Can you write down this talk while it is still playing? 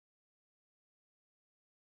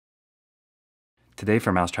Today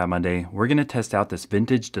for Mousetrap Monday, we're going to test out this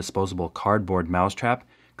vintage disposable cardboard mousetrap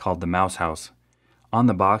called the Mouse House. On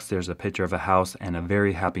the box there's a picture of a house and a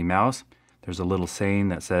very happy mouse. There's a little saying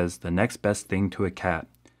that says, "The next best thing to a cat."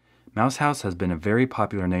 Mouse House has been a very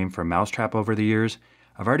popular name for mousetrap over the years.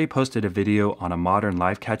 I've already posted a video on a modern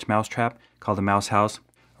live catch mousetrap called the Mouse House.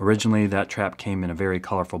 Originally that trap came in a very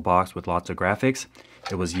colorful box with lots of graphics.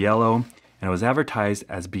 It was yellow and it was advertised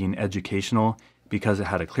as being educational because it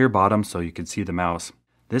had a clear bottom so you could see the mouse.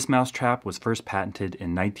 This mousetrap was first patented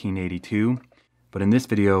in 1982, but in this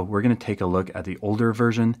video we're going to take a look at the older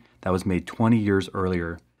version that was made 20 years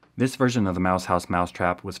earlier. This version of the Mouse House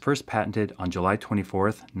mousetrap was first patented on July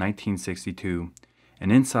 24th, 1962,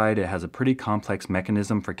 and inside it has a pretty complex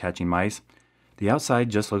mechanism for catching mice. The outside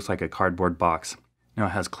just looks like a cardboard box. Now it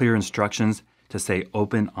has clear instructions to say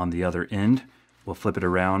open on the other end. We'll flip it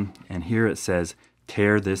around and here it says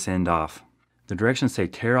tear this end off. The directions say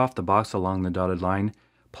tear off the box along the dotted line,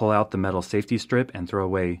 pull out the metal safety strip and throw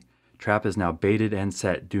away. Trap is now baited and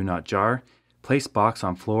set, do not jar. Place box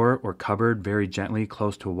on floor or cupboard very gently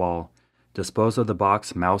close to wall. Dispose of the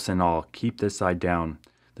box, mouse and all. Keep this side down.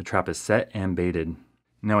 The trap is set and baited.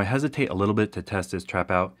 Now I hesitate a little bit to test this trap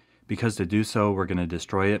out because to do so we're going to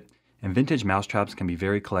destroy it, and vintage mousetraps can be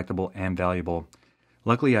very collectible and valuable.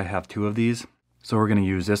 Luckily I have two of these, so we're going to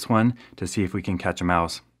use this one to see if we can catch a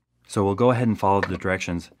mouse. So we'll go ahead and follow the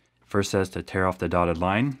directions. First says to tear off the dotted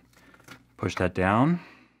line, push that down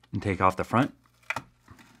and take off the front.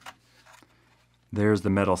 There's the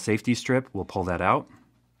metal safety strip, we'll pull that out.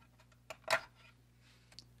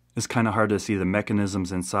 It's kind of hard to see the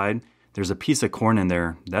mechanisms inside. There's a piece of corn in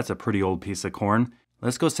there. That's a pretty old piece of corn.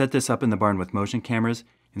 Let's go set this up in the barn with motion cameras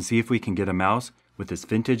and see if we can get a mouse with this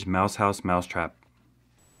vintage Mouse House mousetrap.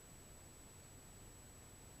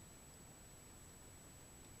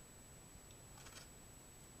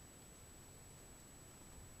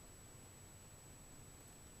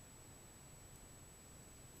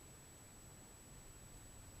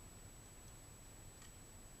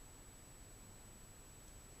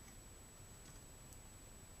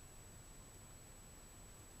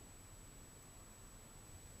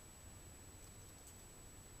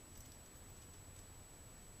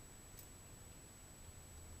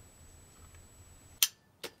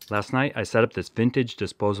 Last night I set up this vintage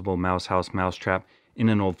disposable Mouse House mousetrap in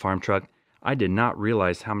an old farm truck. I did not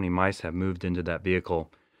realize how many mice have moved into that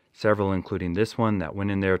vehicle. Several, including this one that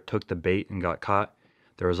went in there, took the bait and got caught.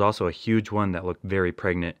 There was also a huge one that looked very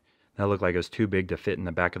pregnant. That looked like it was too big to fit in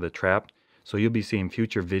the back of the trap. So you'll be seeing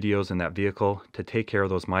future videos in that vehicle to take care of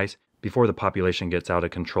those mice before the population gets out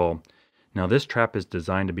of control. Now this trap is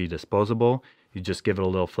designed to be disposable. You just give it a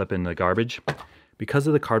little flip in the garbage. Because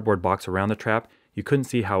of the cardboard box around the trap, you couldn't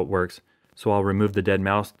see how it works, so I'll remove the dead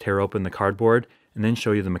mouse, tear open the cardboard, and then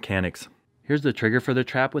show you the mechanics. Here's the trigger for the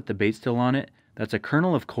trap with the bait still on it. That's a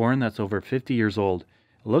kernel of corn that's over 50 years old.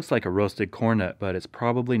 It looks like a roasted corn nut, but it's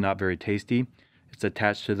probably not very tasty. It's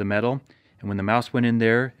attached to the metal, and when the mouse went in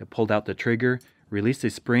there, it pulled out the trigger, released the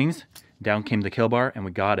springs, down came the kill bar, and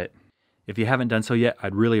we got it. If you haven't done so yet,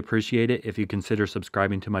 I'd really appreciate it if you consider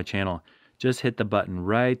subscribing to my channel. Just hit the button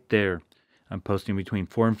right there. I'm posting between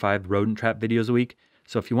 4 and 5 rodent trap videos a week,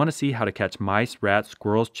 so if you want to see how to catch mice, rats,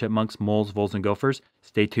 squirrels, chipmunks, moles, voles, and gophers,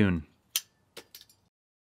 stay tuned.